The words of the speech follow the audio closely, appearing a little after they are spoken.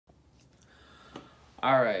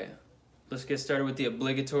Alright, let's get started with the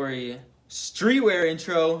obligatory streetwear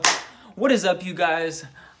intro. What is up, you guys?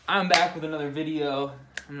 I'm back with another video.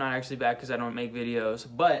 I'm not actually back because I don't make videos,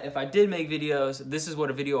 but if I did make videos, this is what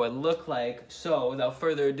a video would look like. So without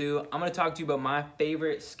further ado, I'm going to talk to you about my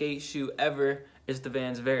favorite skate shoe ever. Is the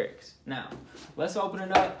Vans Varix. Now, let's open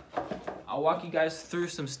it up. I'll walk you guys through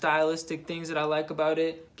some stylistic things that I like about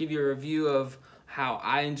it, give you a review of how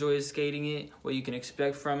I enjoy skating it, what you can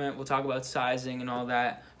expect from it. We'll talk about sizing and all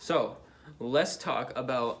that. So let's talk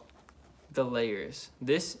about the layers.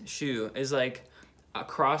 This shoe is like a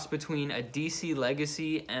cross between a DC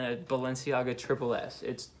Legacy and a Balenciaga Triple S.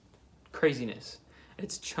 It's craziness.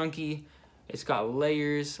 It's chunky. It's got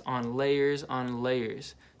layers on layers on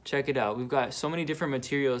layers. Check it out. We've got so many different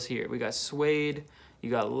materials here. We got suede, you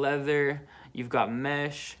got leather, you've got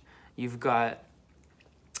mesh, you've got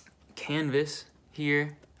canvas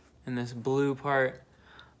here in this blue part.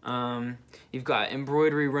 You've got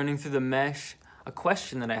embroidery running through the mesh. A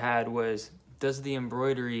question that I had was, does the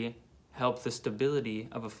embroidery help the stability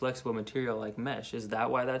of a flexible material like mesh? Is that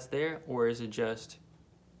why that's there, or is it just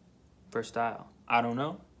for style? I don't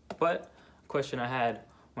know, but a question I had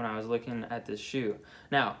when I was looking at this shoe.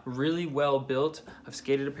 Now, really well built. I've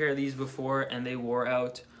skated a pair of these before and they wore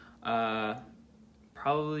out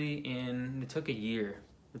probably it took a year.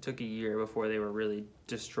 It took a year before they were really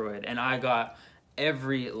destroyed. And I got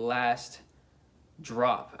every last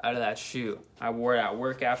drop out of that shoe. I wore it at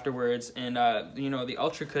work afterwards, and you know, the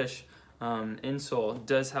Ultra Cush insole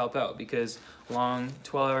does help out, because long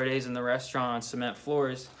 12-hour days in the restaurant on cement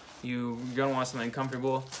floors, you're gonna want something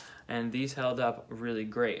comfortable, and these held up really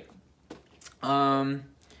great. Other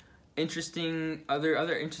interesting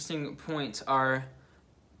points are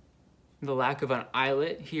the lack of an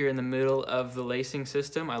eyelet here in the middle of the lacing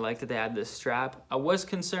system. I like that they had this strap. I was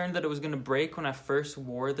concerned that it was gonna break when I first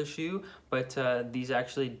wore the shoe, but these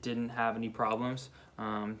actually didn't have any problems.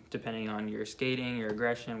 Depending on your skating, your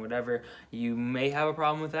aggression, whatever, you may have a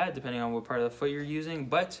problem with that, depending on what part of the foot you're using,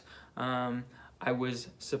 but I was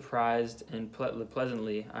surprised and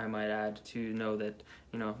pleasantly, I might add, to know that,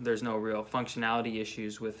 you know, there's no real functionality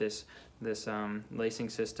issues with this lacing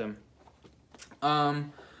system.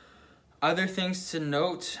 Other things to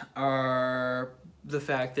note are the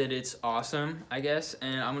fact that it's awesome, I guess,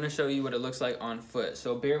 and I'm going to show you what it looks like on foot.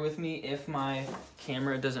 So bear with me if my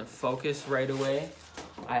camera doesn't focus right away.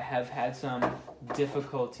 I have had some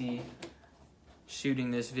difficulty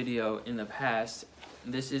shooting this video in the past.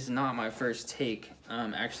 This is not my first take.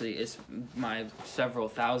 Actually, it's my several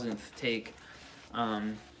thousandth take,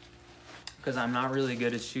 because I'm not really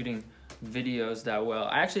good at shooting videos that well.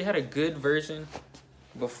 I actually had a good version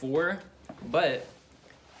before, but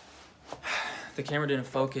the camera didn't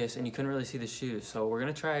focus and you couldn't really see the shoes. So we're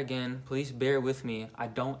gonna try again. Please bear with me. I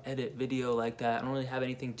don't edit video like that. I don't really have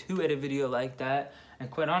anything to edit video like that. And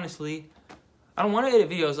quite honestly, I don't want to edit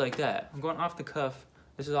videos like that. I'm going off the cuff.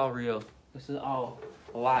 This is all real. This is all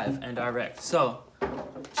live and direct. So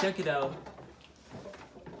check it out.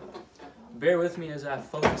 Bear with me as I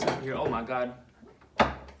focus up here. Oh my God.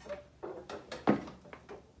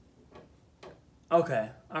 Okay,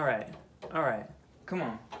 all right, come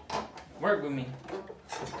on, work with me.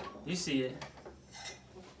 You see it.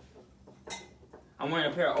 I'm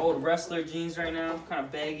wearing a pair of old wrestler jeans right now, kind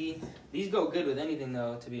of baggy. These go good with anything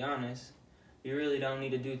though, to be honest. You really don't need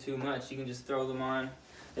to do too much. You can just throw them on.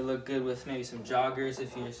 They look good with maybe some joggers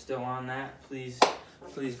if you're still on that. Please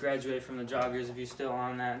graduate from the joggers if you're still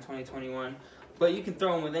on that in 2021. But you can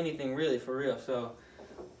throw them with anything really, for real. So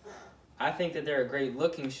I think that they're a great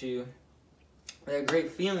looking shoe. They're a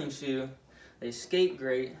great feeling shoe. They skate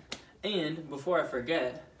great. And before I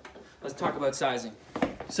forget, let's talk about sizing.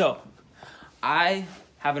 So I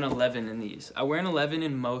have an 11 in these. I wear an 11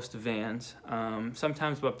 in most Vans.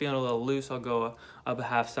 Sometimes if I'm feeling a little loose, I'll go up a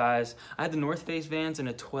half size. I had the North Face Vans in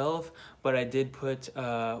a 12, but I did put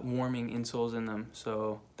warming insoles in them.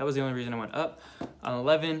 So that was the only reason I went up. An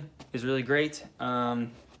 11 is really great.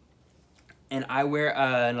 And I wear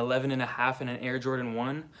an 11 and a half in an Air Jordan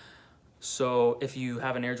 1. So if you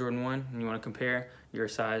have an Air Jordan 1 and you want to compare your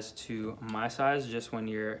size to my size, just when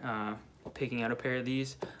you're picking out a pair of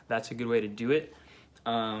these, that's a good way to do it.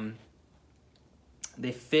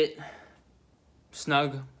 They fit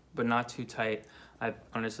snug, but not too tight. I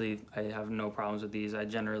have no problems with these. I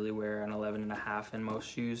generally wear an 11 and a half in most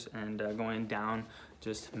shoes, and going down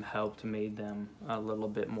just helped made them a little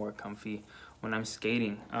bit more comfy when I'm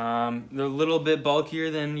skating. They're a little bit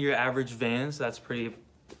bulkier than your average Vans. That's pretty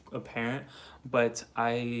apparent, but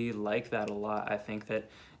I like that a lot. I think that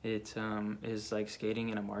it is like skating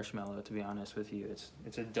in a marshmallow, to be honest with you.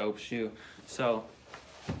 It's a dope shoe. So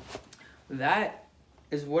that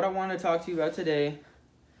is what I want to talk to you about today.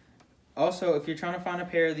 Also, if you're trying to find a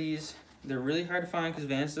pair of these, they're really hard to find because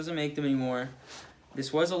Vans doesn't make them anymore.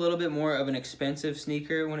 This was a little bit more of an expensive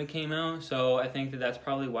sneaker when it came out, so I think that that's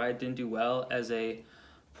probably why it didn't do well as a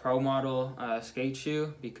pro model skate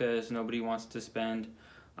shoe, because nobody wants to spend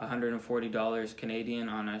 $140 Canadian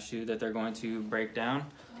on a shoe that they're going to break down,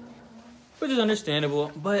 which is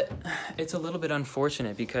understandable, but it's a little bit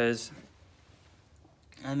unfortunate because,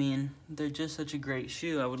 I mean, they're just such a great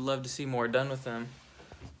shoe. I would love to see more done with them.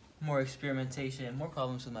 More experimentation, more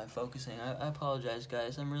problems with my focusing. I apologize,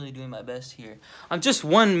 guys. I'm really doing my best here. I'm just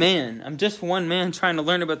one man. I'm just one man trying to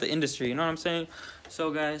learn about the industry. You know what I'm saying?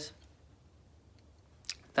 So, guys,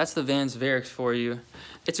 that's the Vans Varix for you.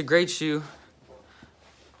 It's a great shoe.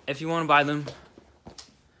 If you want to buy them,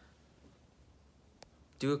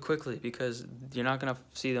 do it quickly because you're not going to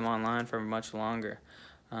see them online for much longer.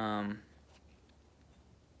 But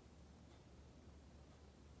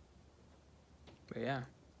yeah.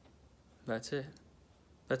 That's it.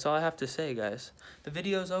 That's all I have to say, guys. The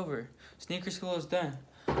video's over. Sneaker school is done.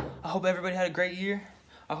 I hope everybody had a great year.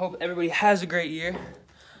 I hope everybody has a great year.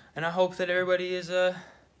 And I hope that everybody is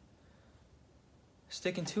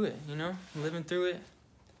sticking to it, you know? Living through it.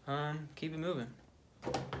 Keep it moving.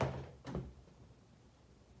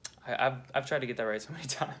 I've tried to get that right so many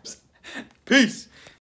times. Peace!